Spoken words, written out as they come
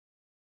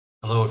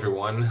Hello,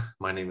 everyone.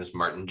 My name is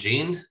Martin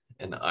Jean,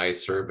 and I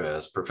serve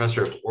as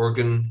professor of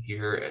organ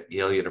here at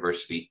Yale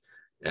University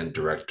and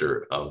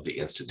director of the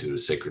Institute of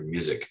Sacred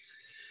Music.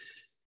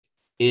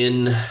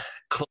 In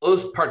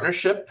close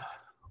partnership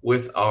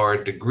with our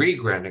degree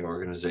granting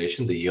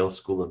organization, the Yale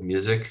School of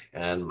Music,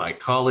 and my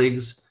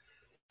colleagues,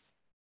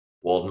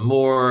 Walden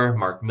Moore,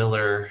 Mark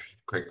Miller,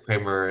 Craig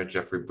Kramer,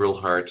 Jeffrey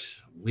Brilhart,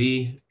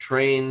 we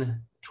train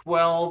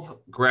 12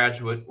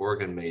 graduate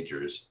organ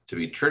majors to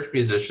be church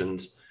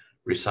musicians,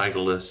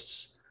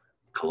 recitalists,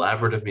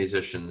 collaborative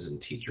musicians, and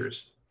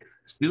teachers.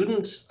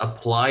 Students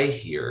apply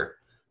here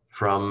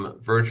from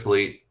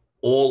virtually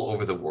all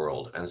over the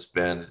world and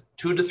spend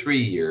 2 to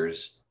 3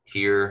 years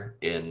here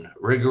in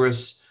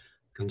rigorous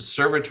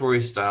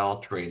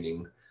conservatory-style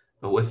training,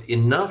 but with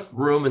enough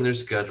room in their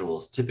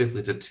schedules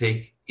typically to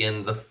take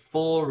in the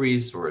full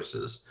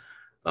resources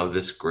of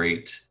this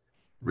great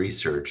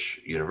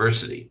research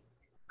university.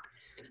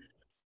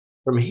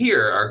 From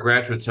here, our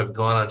graduates have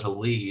gone on to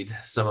lead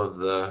some of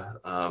the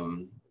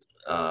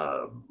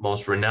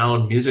most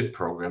renowned music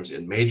programs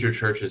in major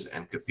churches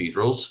and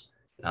cathedrals.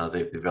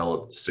 They've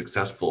developed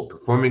successful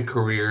performing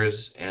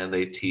careers, and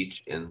they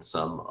teach in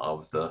some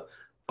of the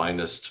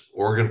finest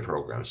organ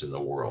programs in the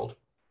world.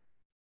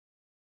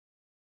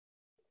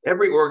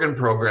 Every organ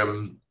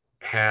program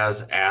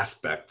has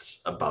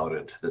aspects about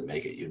it that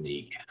make it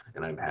unique,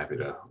 and I'm happy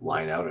to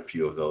line out a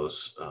few of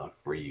those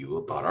for you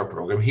about our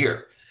program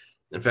here.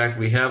 In fact,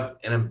 we have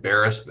an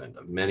embarrassment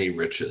of many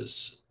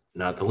riches,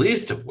 not the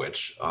least of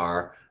which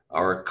are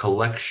our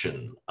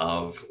collection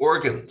of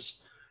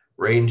organs,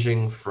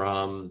 ranging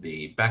from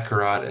the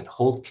Baccarat and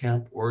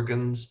Holtkamp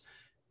organs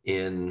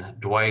in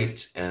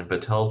Dwight and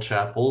Battelle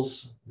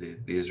chapels.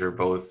 These are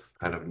both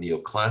kind of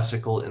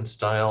neoclassical in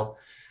style,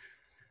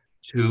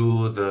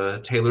 to the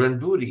Taylor and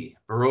Booty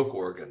Baroque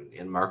organ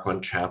in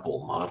Marquand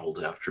Chapel,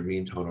 modeled after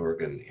mean tone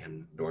organ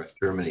in North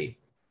Germany.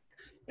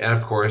 And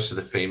of course,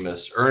 the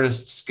famous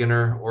Ernest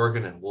Skinner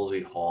organ in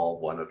Wolsey Hall,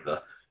 one of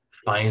the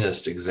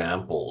finest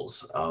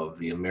examples of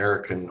the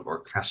American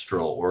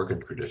orchestral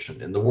organ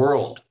tradition in the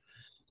world.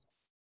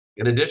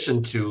 In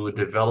addition to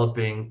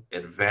developing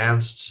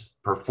advanced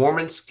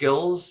performance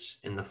skills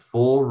in the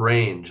full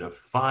range of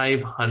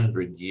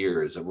 500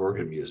 years of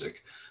organ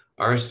music,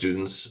 our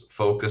students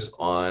focus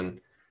on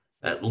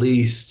at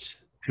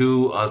least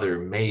 2 other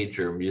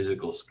major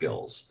musical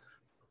skills: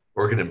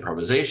 organ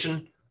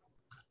improvisation,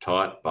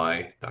 taught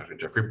by Dr.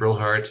 Jeffrey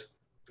Brilhart,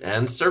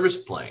 and service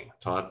playing,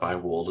 taught by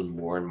Walden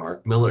Moore and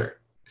Mark Miller.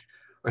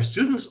 Our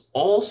students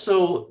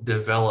also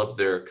develop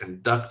their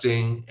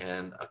conducting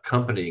and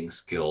accompanying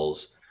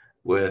skills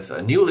with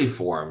a newly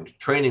formed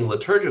training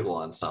liturgical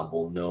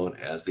ensemble known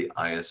as the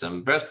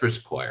ISM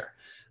Vespers Choir,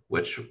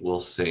 which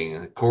will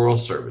sing choral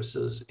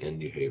services in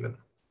New Haven.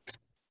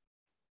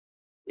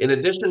 In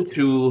addition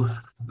to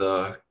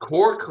the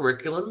core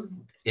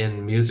curriculum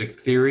in music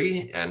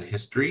theory and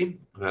history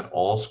that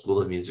all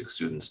School of Music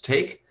students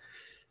take,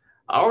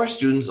 our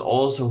students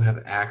also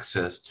have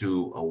access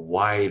to a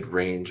wide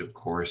range of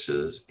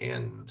courses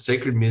in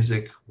sacred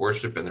music,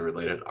 worship, and the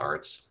related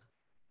arts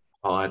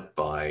taught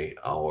by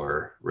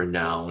our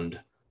renowned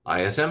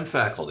ISM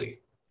faculty.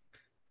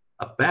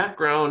 A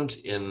background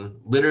in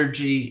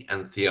liturgy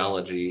and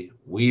theology,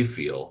 we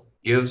feel,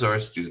 gives our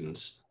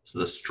students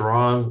the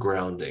strong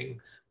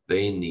grounding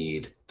they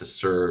need to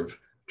serve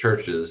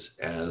churches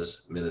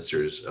as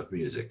ministers of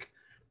music.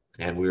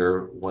 And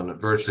we're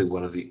virtually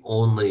one of the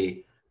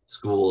only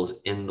schools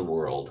in the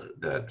world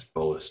that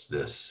boast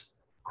this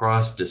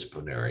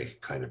cross-disciplinary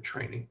kind of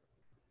training.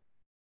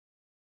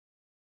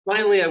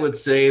 Finally, I would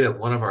say that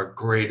one of our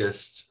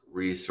greatest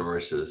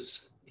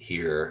resources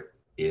here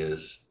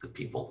is the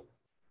people.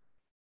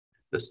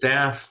 The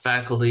staff,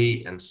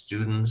 faculty, and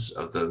students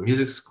of the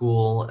music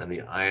school and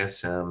the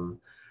ISM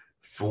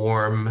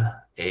form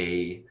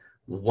a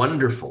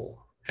wonderful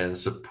and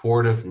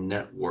supportive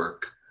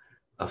network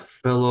of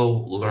fellow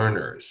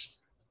learners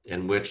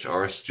in which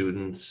our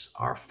students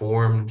are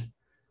formed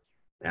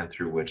and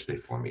through which they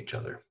form each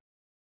other.